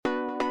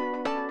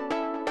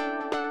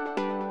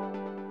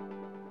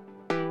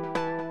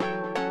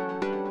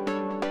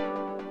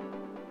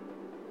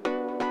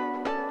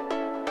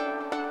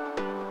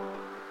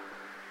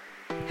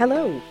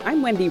Hello,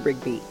 I'm Wendy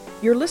Rigby.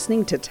 You're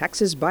listening to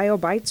Texas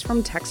BioBites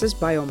from Texas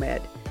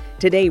Biomed.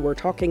 Today we're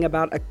talking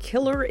about a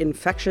killer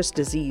infectious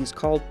disease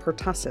called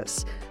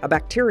pertussis, a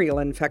bacterial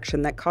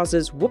infection that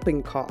causes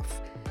whooping cough.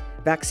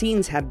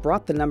 Vaccines had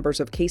brought the numbers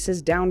of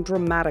cases down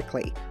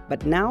dramatically,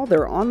 but now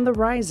they're on the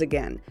rise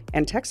again,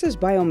 and Texas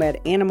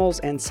Biomed animals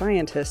and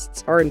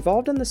scientists are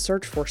involved in the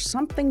search for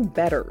something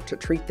better to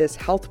treat this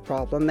health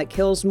problem that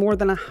kills more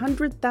than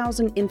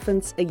 100,000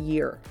 infants a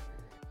year.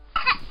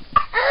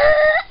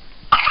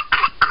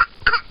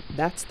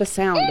 That's the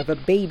sound of a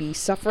baby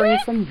suffering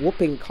from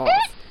whooping cough.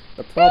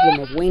 The problem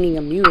of waning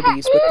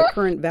immunities with the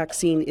current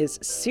vaccine is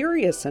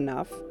serious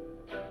enough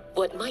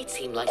what might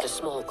seem like a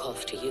small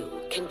cough to you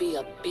can be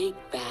a big,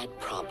 bad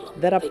problem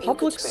that a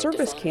public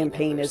service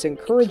campaign is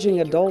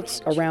encouraging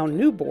adults around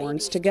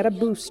newborns to get a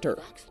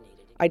booster.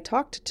 I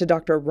talked to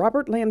Dr.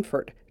 Robert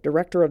Lanford,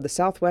 director of the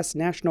Southwest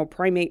National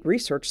Primate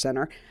Research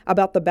Center,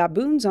 about the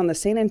baboons on the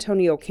San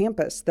Antonio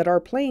campus that are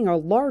playing a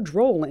large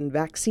role in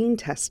vaccine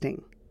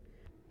testing.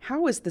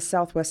 How is the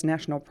Southwest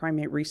National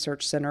Primate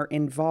Research Center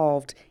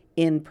involved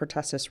in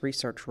pertussis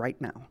research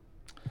right now?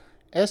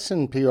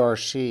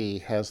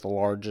 SNPRC has the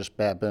largest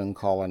baboon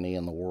colony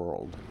in the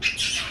world.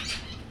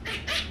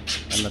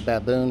 And the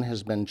baboon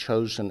has been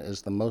chosen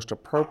as the most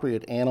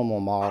appropriate animal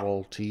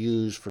model to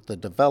use for the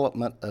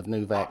development of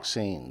new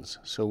vaccines.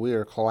 So we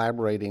are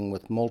collaborating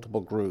with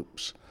multiple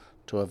groups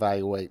to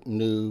evaluate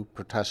new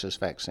pertussis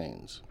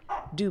vaccines.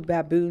 Do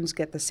baboons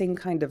get the same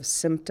kind of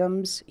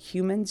symptoms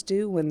humans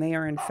do when they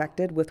are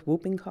infected with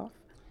whooping cough?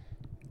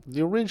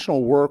 The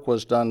original work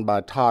was done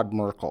by Todd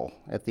Merkel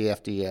at the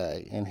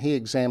FDA, and he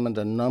examined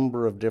a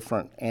number of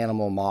different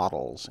animal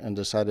models and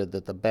decided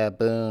that the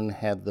baboon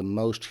had the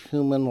most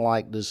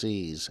human-like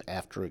disease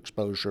after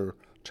exposure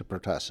to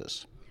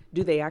pertussis.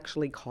 Do they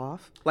actually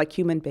cough like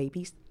human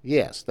babies?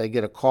 Yes, they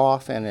get a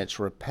cough, and it's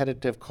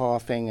repetitive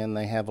coughing, and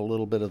they have a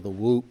little bit of the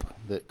whoop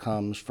that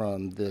comes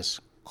from this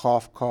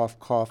cough, cough,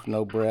 cough,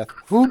 no breath,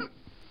 whoop.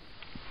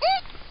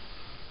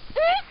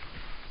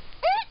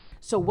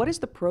 So what is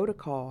the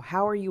protocol?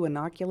 How are you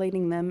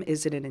inoculating them?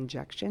 Is it an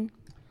injection?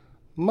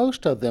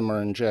 Most of them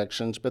are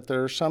injections, but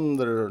there are some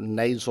that are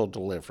nasal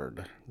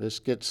delivered. This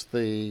gets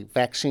the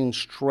vaccine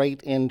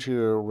straight into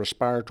your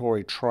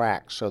respiratory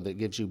tract so that it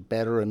gives you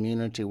better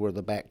immunity where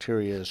the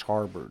bacteria is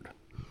harbored.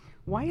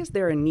 Why is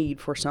there a need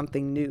for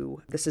something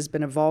new? This has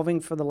been evolving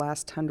for the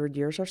last 100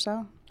 years or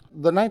so?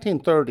 The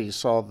 1930s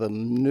saw the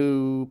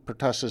new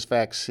pertussis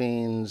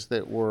vaccines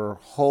that were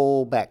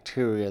whole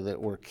bacteria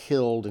that were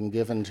killed and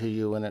given to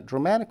you, and it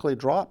dramatically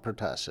dropped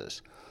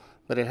pertussis.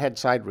 But it had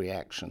side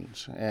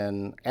reactions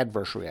and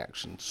adverse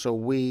reactions. So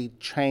we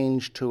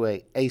changed to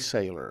an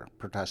acellular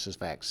pertussis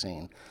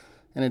vaccine,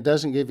 and it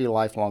doesn't give you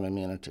lifelong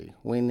immunity.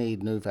 We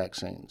need new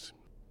vaccines.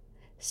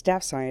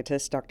 Staff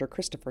scientist Dr.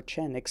 Christopher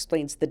Chen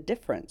explains the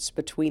difference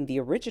between the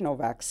original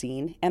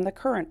vaccine and the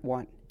current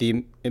one.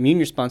 The immune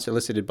response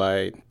elicited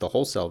by the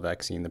whole cell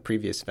vaccine, the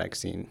previous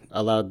vaccine,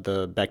 allowed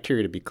the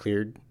bacteria to be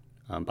cleared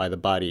by the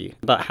body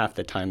about half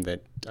the time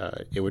that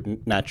it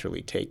would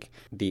naturally take.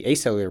 The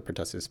acellular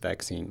pertussis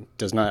vaccine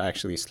does not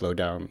actually slow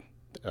down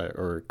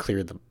or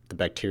clear the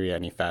bacteria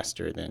any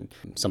faster than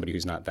somebody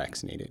who's not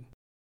vaccinated.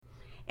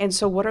 And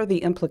so what are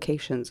the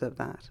implications of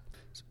that?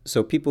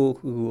 So people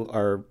who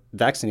are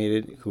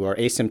vaccinated, who are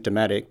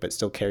asymptomatic but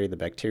still carry the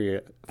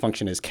bacteria,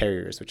 function as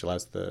carriers, which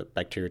allows the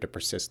bacteria to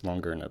persist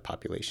longer in a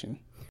population.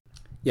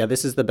 Yeah,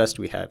 this is the best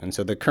we have. And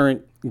so the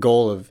current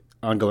goal of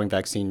ongoing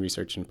vaccine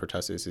research in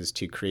pertussis is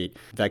to create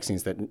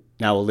vaccines that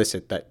now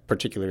elicit that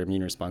particular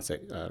immune response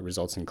that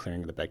results in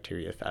clearing the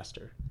bacteria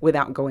faster.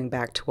 Without going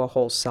back to a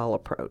whole cell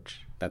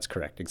approach. That's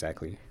correct,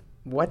 exactly.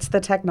 What's the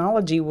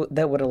technology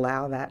that would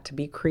allow that to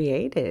be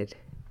created?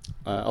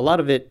 A lot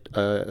of it,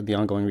 the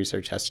ongoing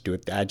research has to do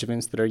with the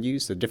adjuvants that are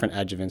used. So different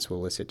adjuvants will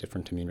elicit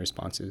different immune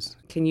responses.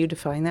 Can you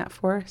define that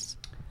for us?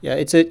 Yeah,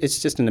 it's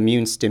just an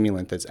immune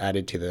stimulant that's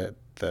added to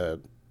the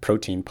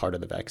protein part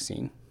of the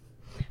vaccine.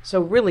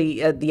 So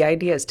really, the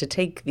idea is to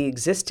take the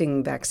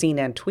existing vaccine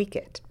and tweak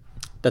it.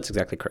 That's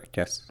exactly correct,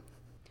 yes.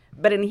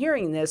 But in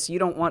hearing this, you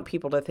don't want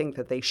people to think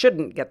that they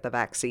shouldn't get the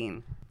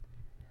vaccine.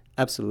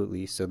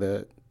 Absolutely. So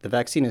the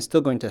vaccine is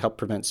still going to help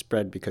prevent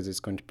spread because it's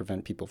going to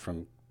prevent people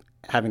from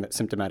having that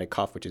symptomatic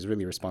cough, which is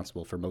really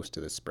responsible for most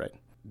of the spread.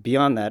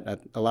 Beyond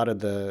that, a lot of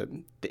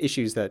the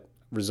issues that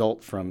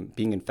result from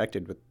being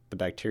infected with the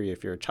bacteria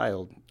if you're a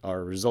child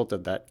are a result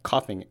of that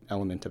coughing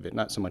element of it,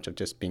 not so much of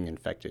just being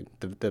infected.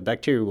 The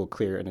bacteria will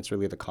clear, and it's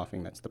really the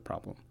coughing that's the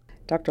problem.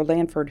 Dr.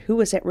 Lanford, who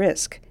is at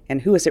risk,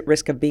 and who is at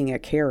risk of being a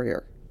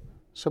carrier?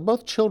 So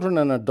both children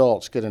and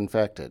adults get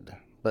infected,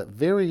 but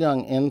very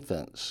young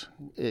infants,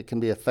 it can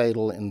be a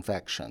fatal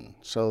infection.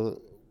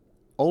 So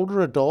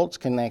older adults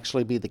can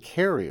actually be the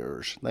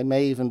carriers. They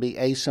may even be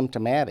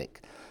asymptomatic.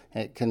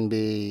 It can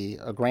be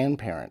a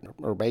grandparent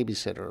or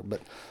babysitter,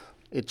 but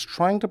it's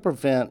trying to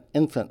prevent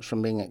infants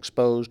from being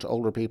exposed to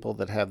older people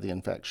that have the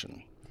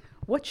infection.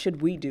 What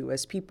should we do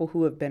as people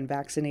who have been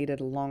vaccinated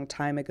a long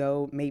time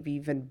ago, maybe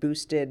even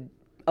boosted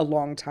a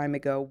long time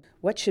ago?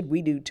 What should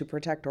we do to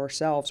protect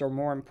ourselves, or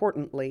more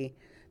importantly,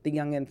 the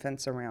young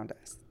infants around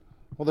us?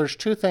 Well, there's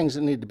two things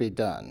that need to be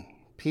done.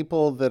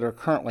 People that are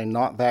currently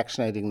not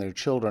vaccinating their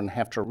children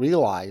have to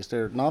realize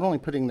they're not only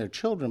putting their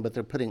children, but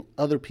they're putting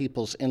other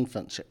people's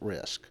infants at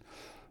risk.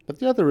 But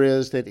the other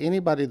is that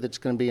anybody that's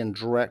going to be in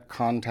direct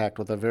contact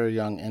with a very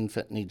young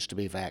infant needs to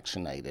be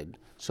vaccinated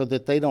so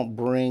that they don't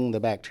bring the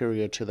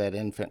bacteria to that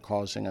infant,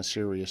 causing a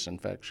serious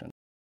infection.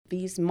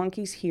 These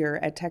monkeys here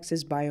at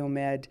Texas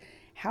Biomed,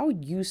 how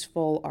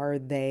useful are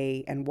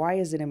they, and why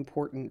is it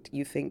important,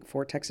 you think,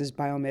 for Texas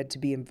Biomed to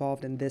be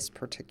involved in this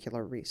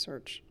particular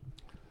research?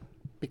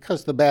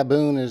 Because the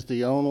baboon is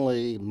the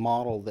only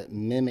model that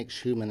mimics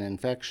human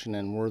infection,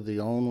 and we're the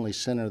only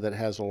center that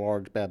has a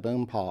large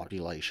baboon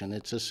population,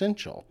 it's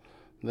essential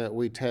that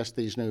we test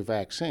these new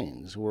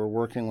vaccines. We're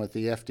working with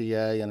the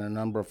FDA and a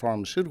number of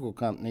pharmaceutical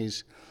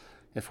companies.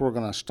 If we're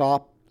going to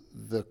stop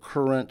the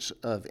occurrence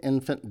of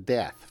infant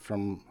death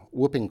from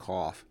whooping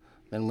cough,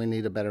 then we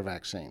need a better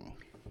vaccine.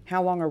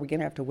 How long are we going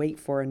to have to wait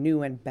for a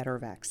new and better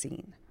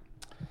vaccine?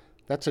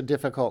 That's a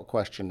difficult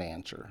question to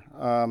answer.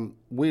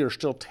 We are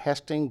still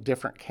testing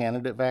different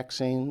candidate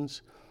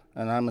vaccines,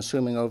 and I'm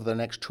assuming over the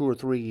next 2 or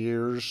 3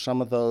 years,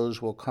 some of those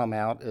will come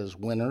out as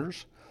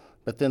winners,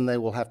 but then they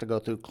will have to go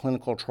through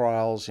clinical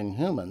trials in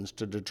humans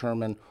to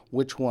determine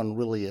which one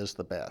really is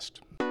the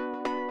best.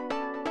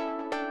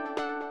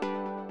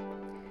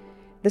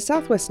 The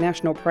Southwest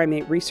National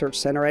Primate Research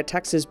Center at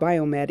Texas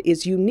Biomed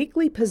is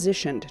uniquely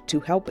positioned to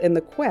help in the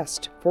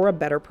quest for a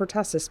better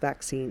pertussis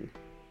vaccine.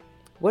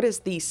 What is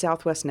the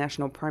Southwest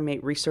National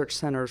Primate Research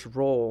Center's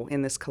role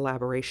in this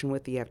collaboration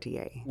with the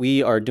FDA?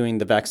 We are doing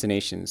the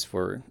vaccinations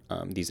for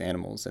these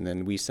animals, and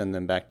then we send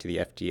them back to the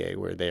FDA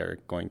where they are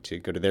going to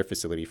go to their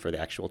facility for the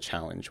actual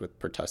challenge with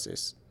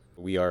pertussis.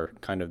 We are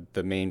kind of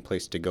the main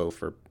place to go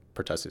for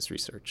pertussis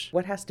research.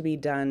 What has to be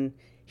done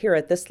here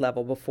at this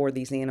level before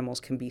these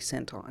animals can be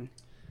sent on?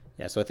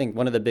 Yeah, so I think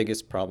one of the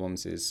biggest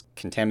problems is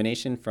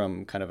contamination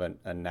from kind of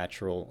a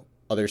natural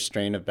other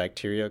strain of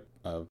bacteria,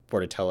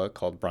 Bordetella,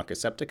 called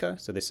Bronchoseptica.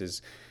 So this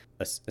is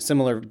a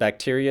similar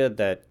bacteria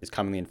that is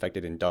commonly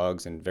infected in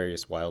dogs and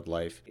various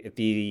wildlife. If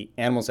the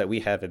animals that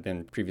we have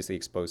been previously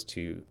exposed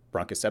to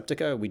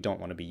Bronchoseptica, we don't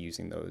want to be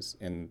using those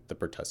in the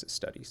pertussis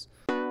studies.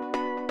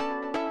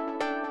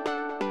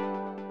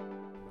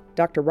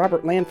 Dr.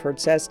 Robert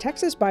Lanford says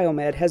Texas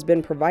Biomed has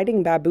been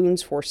providing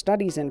baboons for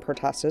studies in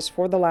pertussis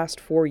for the last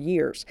 4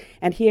 years,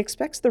 and he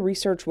expects the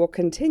research will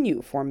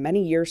continue for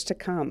many years to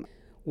come.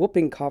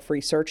 Whooping cough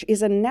research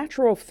is a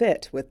natural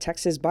fit with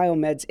Texas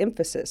Biomed's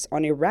emphasis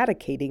on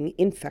eradicating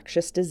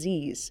infectious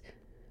disease.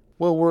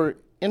 Well, we're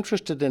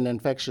interested in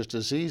infectious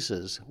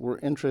diseases. We're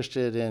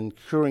interested in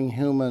curing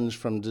humans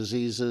from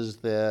diseases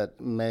that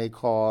may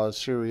cause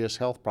serious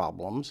health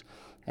problems.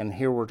 And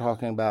here we're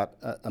talking about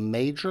a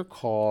major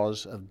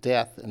cause of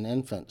death in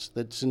infants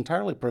that's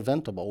entirely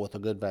preventable with a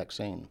good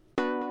vaccine.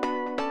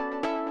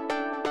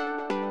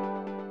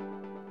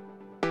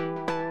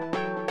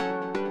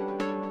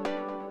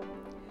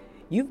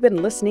 You've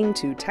been listening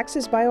to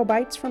Texas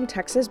BioBites from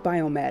Texas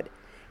Biomed.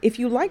 If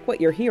you like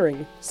what you're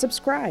hearing,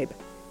 subscribe.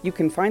 You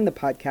can find the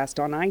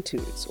podcast on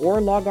iTunes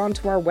or log on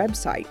to our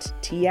website,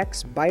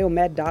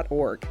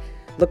 txbiomed.org.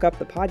 Look up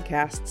the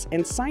podcasts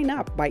and sign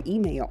up by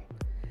email.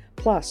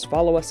 Plus,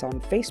 follow us on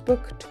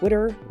Facebook,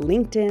 Twitter,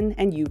 LinkedIn,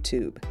 and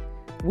YouTube.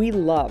 We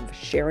love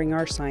sharing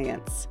our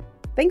science.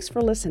 Thanks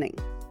for listening.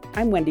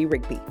 I'm Wendy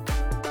Rigby.